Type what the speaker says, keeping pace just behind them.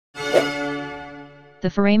The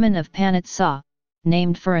foramen of Panizza,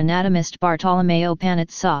 named for anatomist Bartolomeo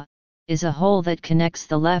Panizza, is a hole that connects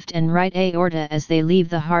the left and right aorta as they leave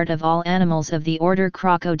the heart of all animals of the order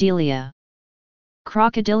Crocodilia.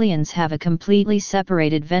 Crocodilians have a completely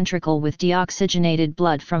separated ventricle with deoxygenated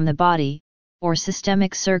blood from the body, or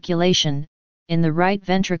systemic circulation, in the right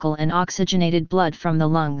ventricle and oxygenated blood from the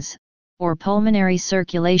lungs, or pulmonary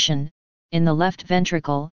circulation, in the left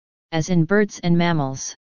ventricle, as in birds and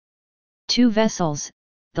mammals. Two vessels,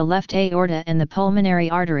 the left aorta and the pulmonary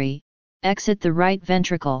artery, exit the right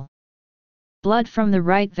ventricle. Blood from the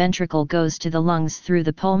right ventricle goes to the lungs through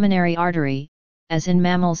the pulmonary artery, as in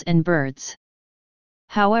mammals and birds.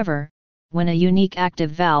 However, when a unique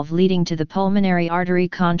active valve leading to the pulmonary artery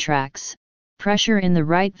contracts, pressure in the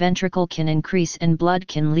right ventricle can increase and blood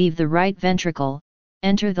can leave the right ventricle,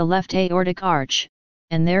 enter the left aortic arch,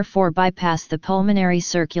 and therefore bypass the pulmonary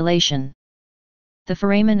circulation. The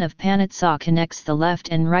foramen of Panizza connects the left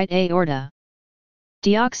and right aorta.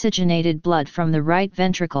 Deoxygenated blood from the right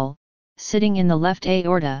ventricle, sitting in the left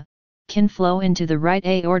aorta, can flow into the right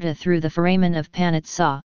aorta through the foramen of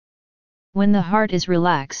Panizza. When the heart is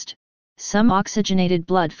relaxed, some oxygenated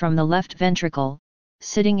blood from the left ventricle,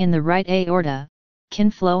 sitting in the right aorta,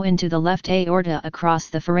 can flow into the left aorta across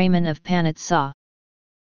the foramen of Panizza.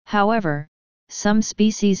 However, some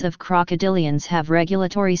species of crocodilians have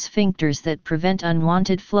regulatory sphincters that prevent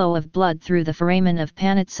unwanted flow of blood through the foramen of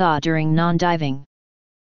Panizza during non-diving.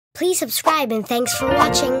 Please subscribe and thanks for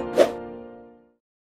watching.